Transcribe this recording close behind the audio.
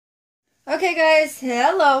Okay guys,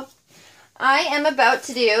 hello. I am about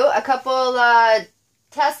to do a couple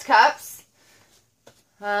test cups.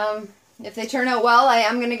 If they turn out well, I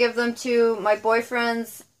am going to give them to my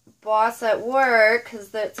boyfriend's boss at work because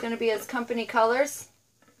that's going to be his company colors.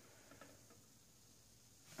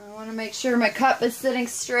 I want to make sure my cup is sitting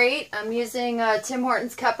straight. I'm using Tim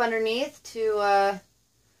Hortons cup underneath to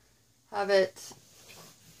have it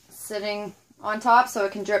sitting on top so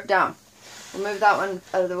it can drip down. We'll move that one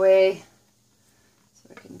out of the way so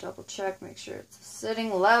I can double check, make sure it's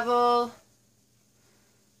sitting level.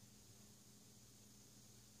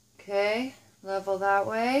 Okay, level that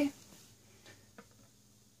way.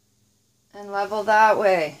 And level that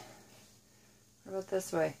way. What about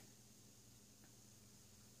this way?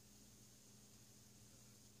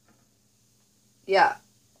 Yeah.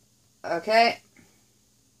 Okay.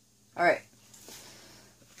 Alright.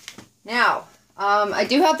 Now, I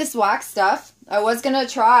do have this wax stuff. I was going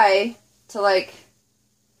to try to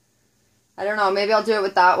I don't know, maybe I'll do it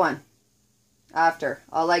with that one after.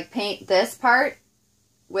 I'll paint this part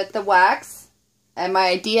with the wax. And my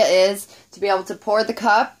idea is to be able to pour the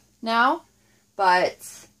cup now, but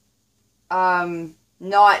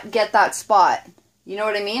not get that spot. You know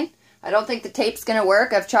what I mean? I don't think the tape's going to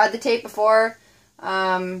work. I've tried the tape before,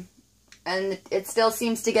 and it still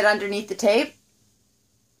seems to get underneath the tape.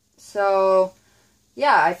 So,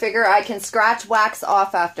 yeah, I figure I can scratch wax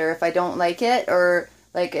off after if I don't like it, or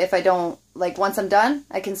if I don't, once I'm done,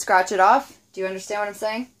 I can scratch it off. Do you understand what I'm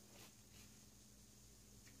saying?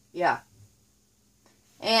 Yeah.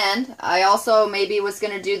 And I also maybe was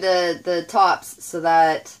going to do the tops so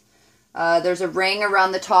that there's a ring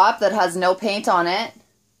around the top that has no paint on it.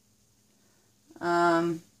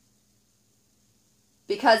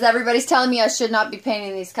 Because everybody's telling me I should not be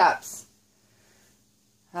painting these cups.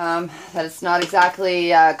 That it's not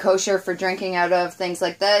exactly kosher for drinking out of, things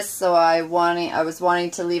like this. So I was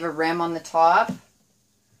wanting to leave a rim on the top.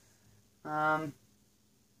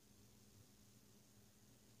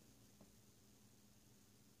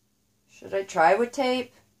 Should I try with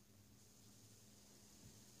tape?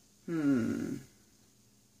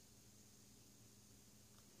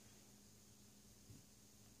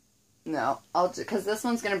 No, because this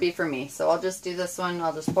one's going to be for me. So I'll just do this one.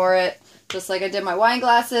 I'll just pour it. Just like I did my wine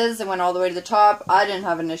glasses. It went all the way to the top. I didn't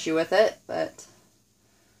have an issue with it, but,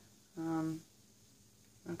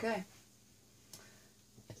 okay.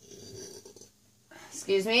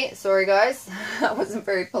 Excuse me. Sorry, guys. That wasn't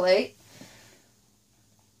very polite.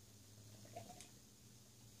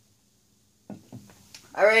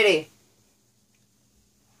 Alrighty.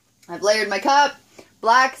 I've layered my cup.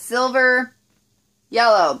 Black, silver,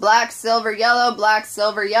 yellow. Black, silver, yellow. Black,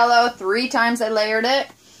 silver, yellow. 3 times I layered it.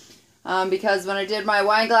 Because when I did my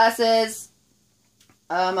wine glasses,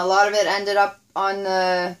 a lot of it ended up on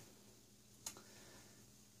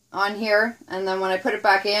here. And then when I put it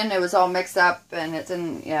back in, it was all mixed up and it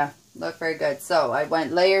didn't, look very good. So I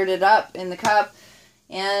layered it up in the cup.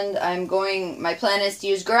 And my plan is to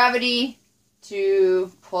use gravity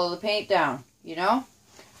to pull the paint down, you know?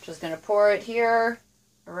 Just going to pour it here,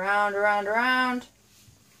 around, around, around.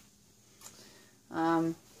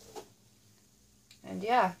 And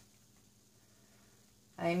yeah.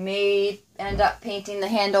 I may end up painting the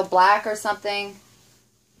handle black or something.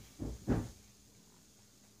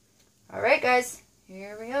 Alright guys,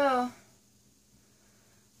 here we go.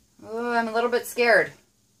 Oh, I'm a little bit scared.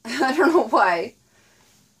 I don't know why.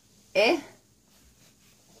 I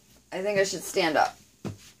think I should stand up.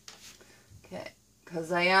 Okay,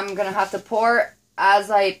 because I am going to have to pour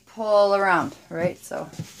as I pull around, right? So.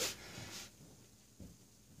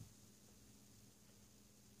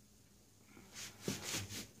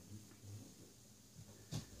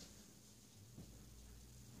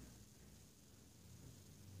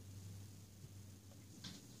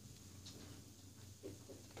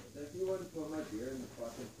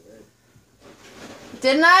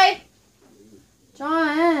 Didn't I?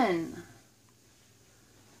 John.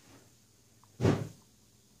 Okay.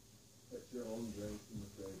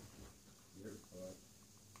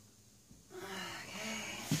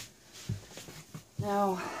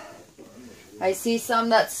 Now, I see some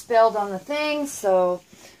that spilled on the thing, so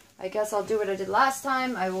I guess I'll do what I did last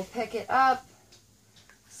time. I will pick it up,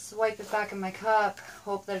 swipe it back in my cup,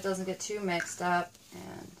 hope that it doesn't get too mixed up,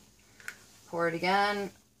 and pour it again.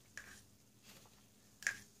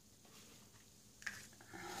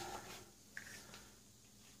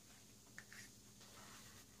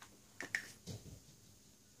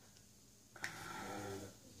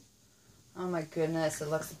 Oh my goodness, it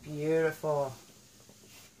looks beautiful.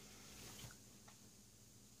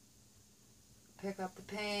 Pick up the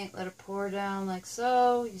paint, let it pour down like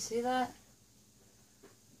so. You see that?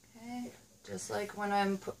 Okay, just like when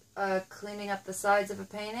I'm cleaning up the sides of a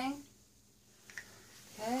painting.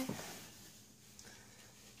 Okay.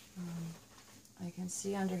 I can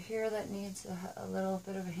see under here that needs a little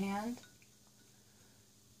bit of a hand.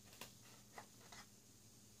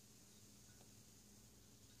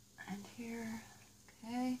 And here,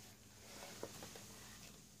 okay.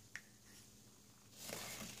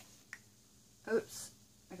 Oops,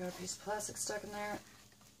 I got a piece of plastic stuck in there.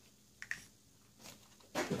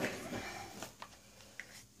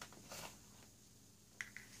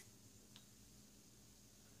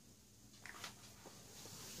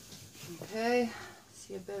 Okay,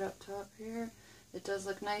 see a bit up top here. It does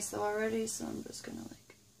look nice though already, so I'm just gonna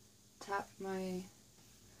like tap my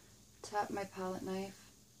palette knife.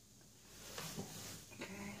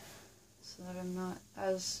 Okay, so that I'm not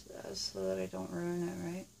so that I don't ruin it,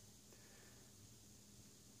 right?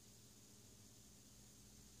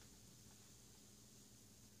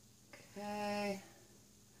 Okay.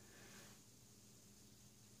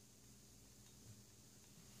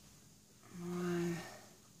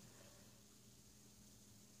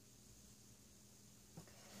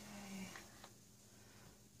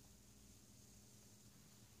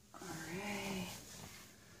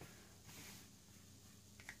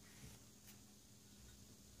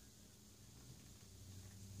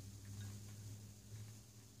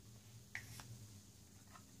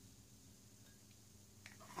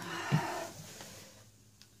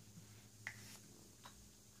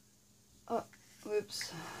 Oh,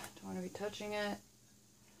 whoops. Don't want to be touching it.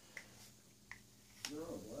 No,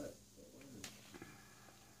 what?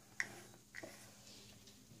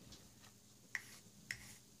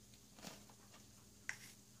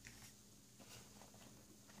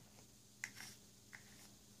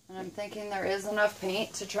 And I'm thinking there is enough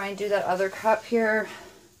paint to try and do that other cup here.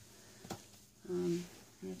 I'm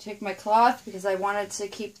going to take my cloth because I wanted to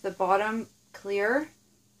keep the bottom clear.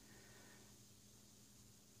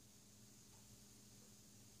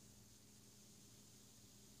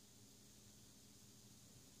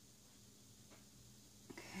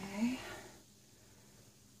 Okay.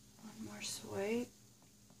 One more swipe.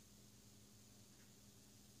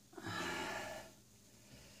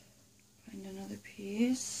 Find another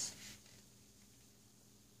piece.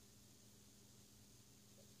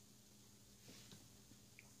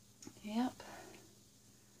 Yep.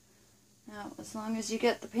 Now, as long as you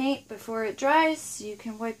get the paint before it dries, you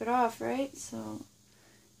can wipe it off, right? So,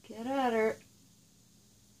 get at her.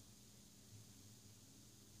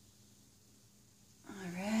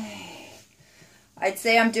 Alright. I'd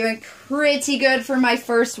say I'm doing pretty good for my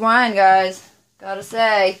first one, guys. Gotta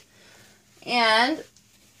say. And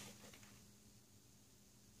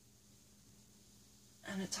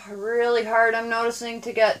it's really hard, I'm noticing,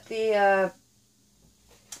 to get the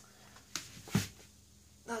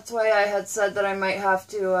that's why I had said that I might have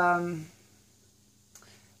to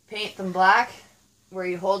paint them black, where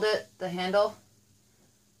you hold it, the handle.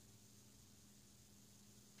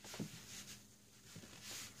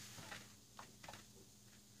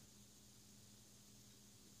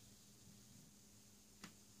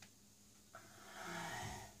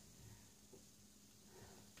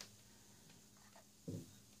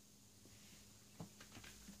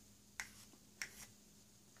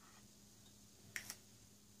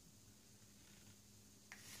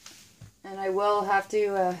 And I will have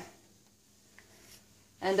to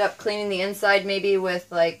end up cleaning the inside maybe with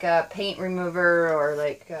like paint remover or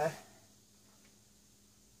like,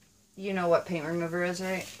 you know what paint remover is,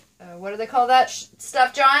 right? What do they call that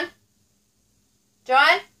stuff, John?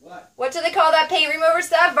 John? What? What do they call that paint remover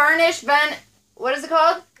stuff? Varnish, what is it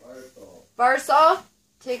called? Varsol.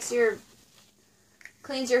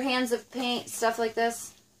 Cleans your hands of paint, stuff like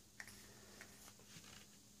this.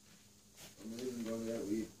 I'm not even going to that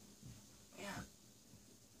weed.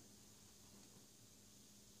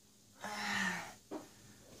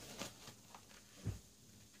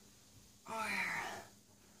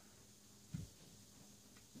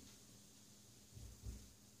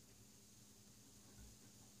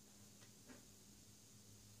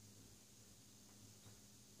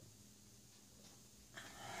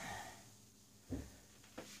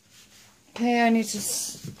 Okay, I need to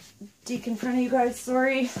deke in front of you guys,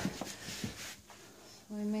 sorry.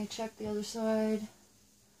 We may check the other side.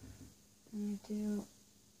 Let me do...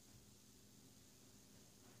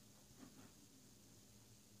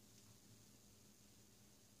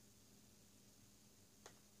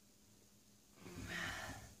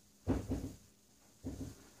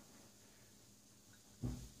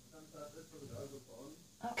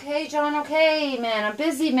 Okay, John, okay, man. I'm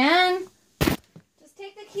busy, man. Just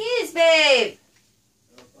take the keys, babe.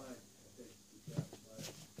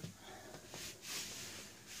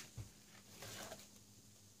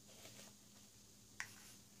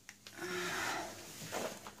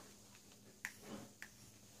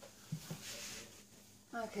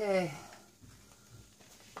 Okay.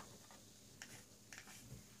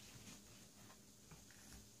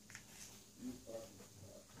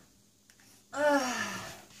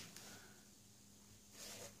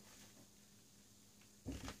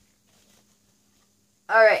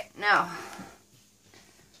 All right, now.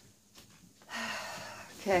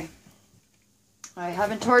 Okay. I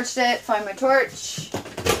haven't torched it. Find my torch.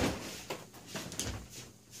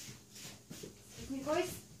 Excuse me,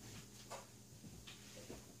 boys.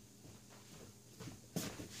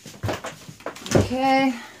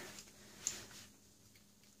 Okay.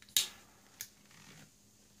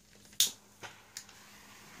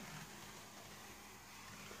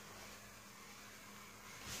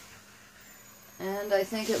 And I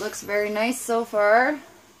think it looks very nice so far.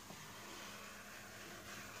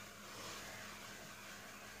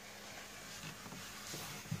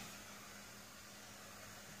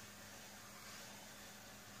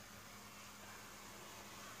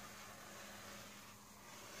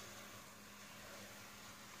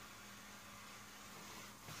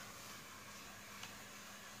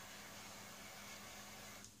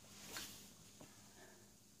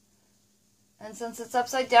 And since it's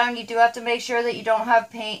upside down, you do have to make sure that you don't have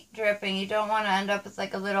paint dripping. You don't want to end up with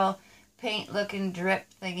like a little paint looking drip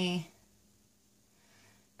thingy,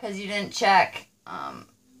 because you didn't check and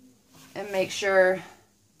make sure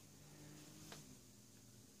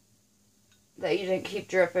that you didn't keep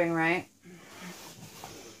dripping, right?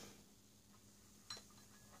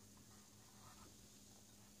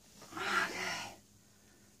 Okay.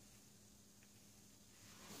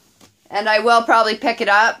 And I will probably pick it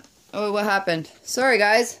up. Oh, what happened? Sorry,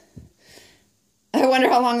 guys. I wonder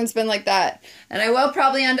how long it's been like that. And I will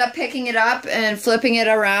probably end up picking it up and flipping it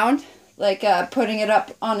around, like putting it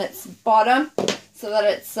up on its bottom so that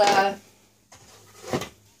it's so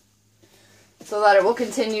that it will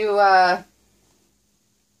continue so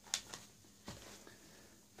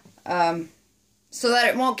that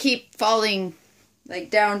it won't keep falling like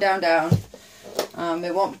down, down, down.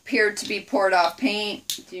 It won't appear to be poured off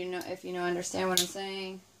paint. Do you know, if you understand what I'm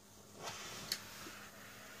saying?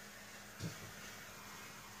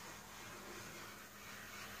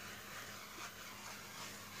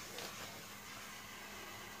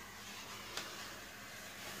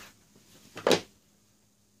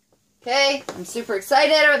 Okay, I'm super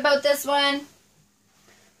excited about this one.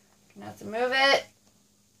 Gonna have to move it.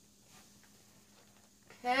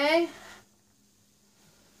 Okay.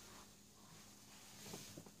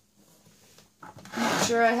 Make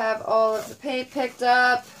sure I have all of the paint picked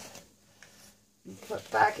up and put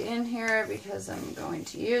back in here because I'm going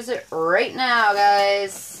to use it right now,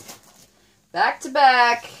 guys. Back to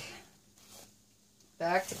back.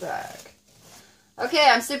 Back to back. Okay,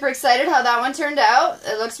 I'm super excited how that one turned out.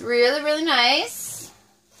 It looks really, really nice.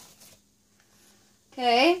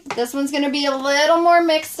 Okay, this one's going to be a little more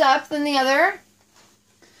mixed up than the other.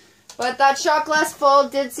 But that shot glass full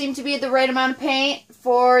did seem to be the right amount of paint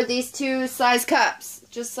for these two size cups,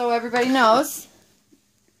 just so everybody knows.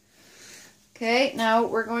 Okay, now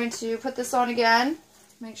we're going to put this on again.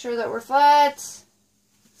 Make sure that we're flat.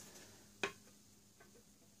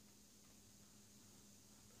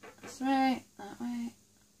 This way, that way.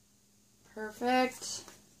 Perfect.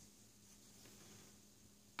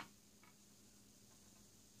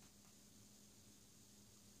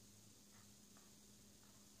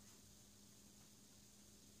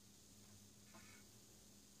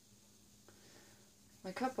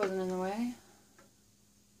 My cup wasn't in the way.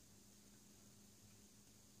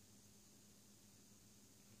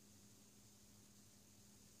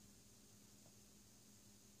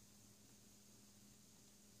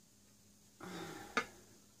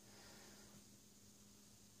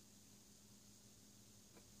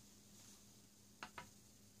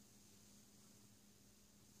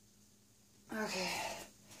 Okay.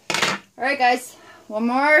 Alright, guys. One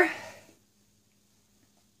more.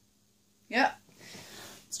 Yep.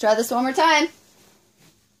 Let's try this one more time.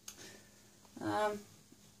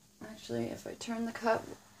 Actually, if I turn the cup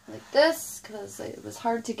like this, because it was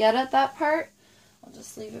hard to get at that part, I'll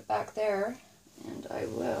just leave it back there, and I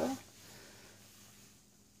will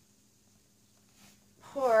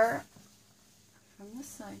pour from this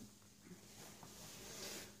side.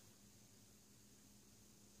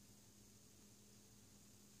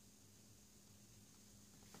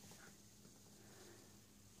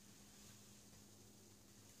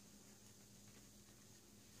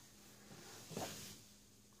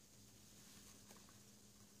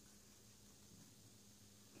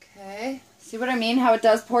 Okay, see what I mean? How it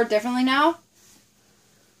does pour differently now?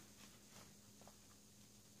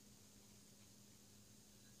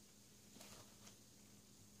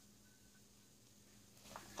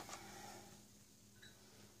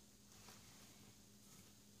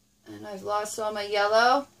 I've lost all my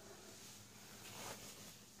yellow.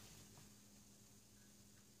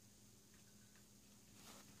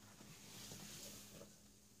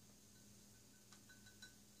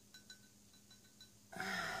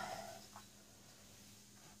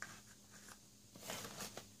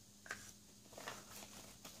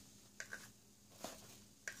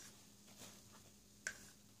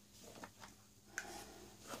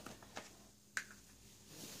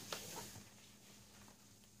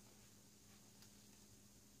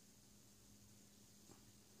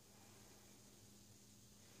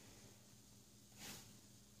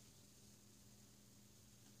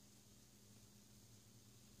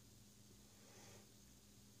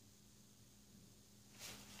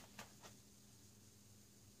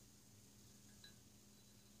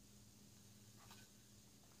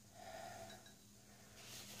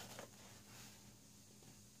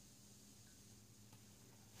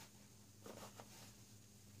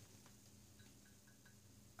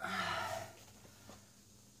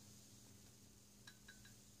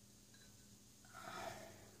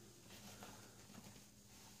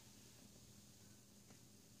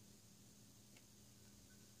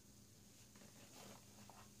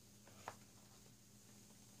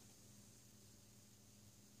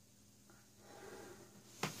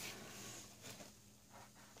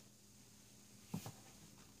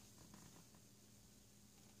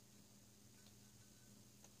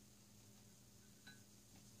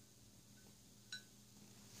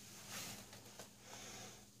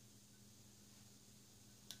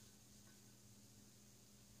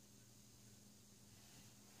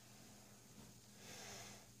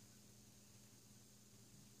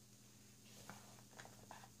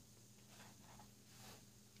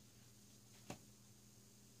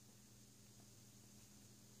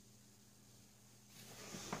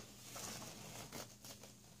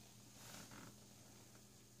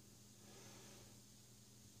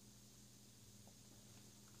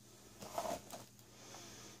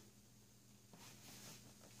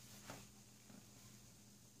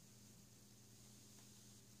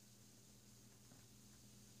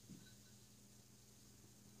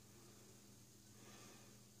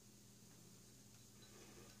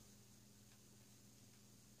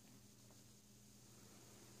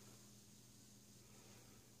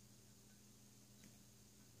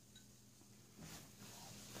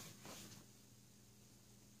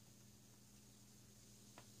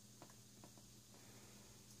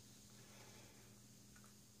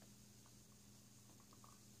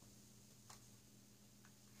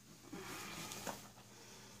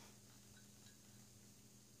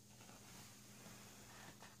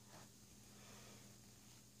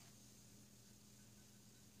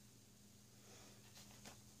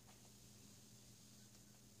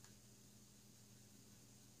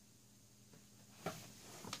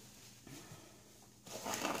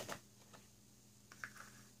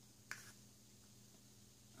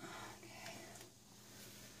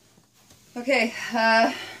 Okay,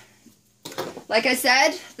 like I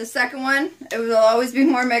said, the second one, it will always be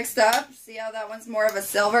more mixed up. See how that one's more of a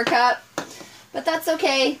silver cut? But that's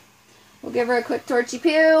okay. We'll give her a quick torchy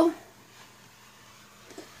pew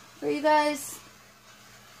for you guys.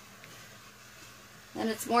 And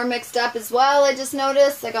it's more mixed up as well, I just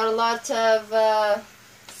noticed. I got a lot of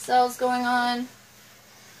cells going on.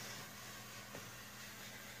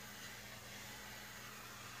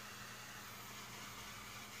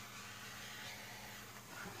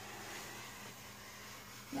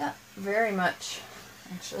 Yeah, very much,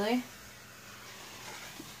 actually.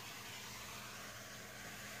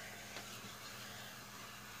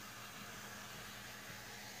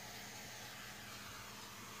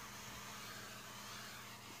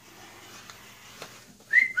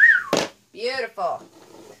 Beautiful.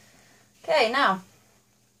 Okay, now,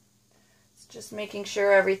 it's just making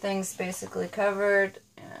sure everything's basically covered,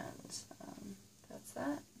 and that's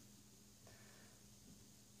that.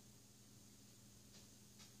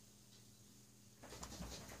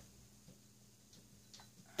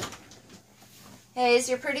 Hayes,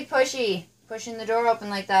 you're pretty pushy, pushing the door open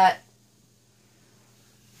like that.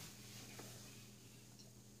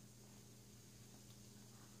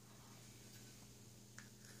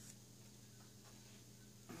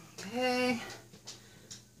 Okay,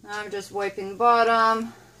 now I'm just wiping the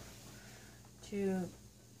bottom to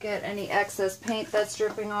get any excess paint that's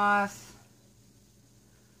dripping off.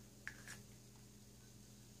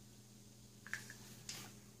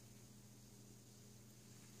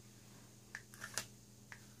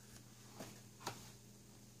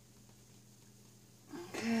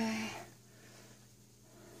 Okay.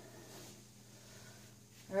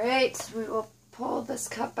 All right, we will pull this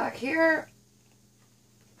cup back here.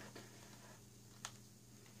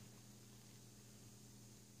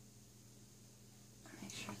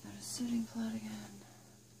 sitting flat again.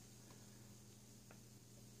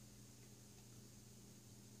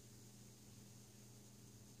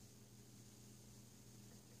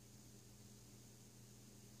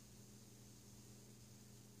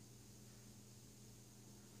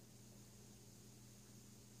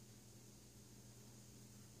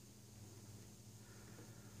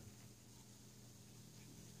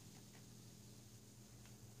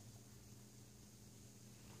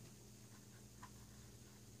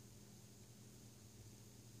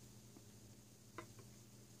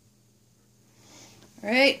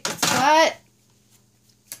 Alright, it's got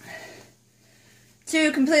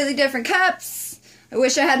 2 completely different cups. I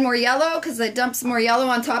wish I had more yellow because I dumped some more yellow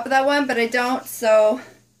on top of that one, but I don't, so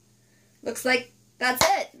looks like that's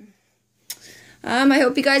it. I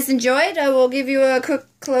hope you guys enjoyed. I will give you a quick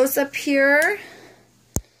close-up here.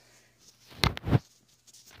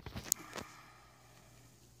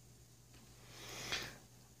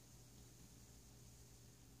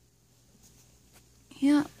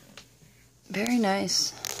 Yeah. Very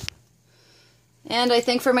nice. And I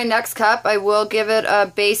think for my next cup, I will give it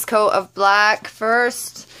a base coat of black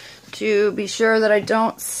first to be sure that I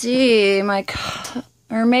don't see my cup.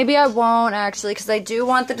 Or maybe I won't actually, because I do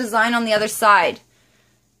want the design on the other side.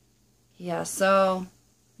 Yeah, so,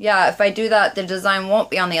 yeah, if I do that, the design won't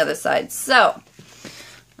be on the other side. So,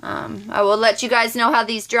 I will let you guys know how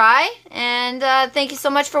these dry. And thank you so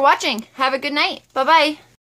much for watching. Have a good night. Bye-bye.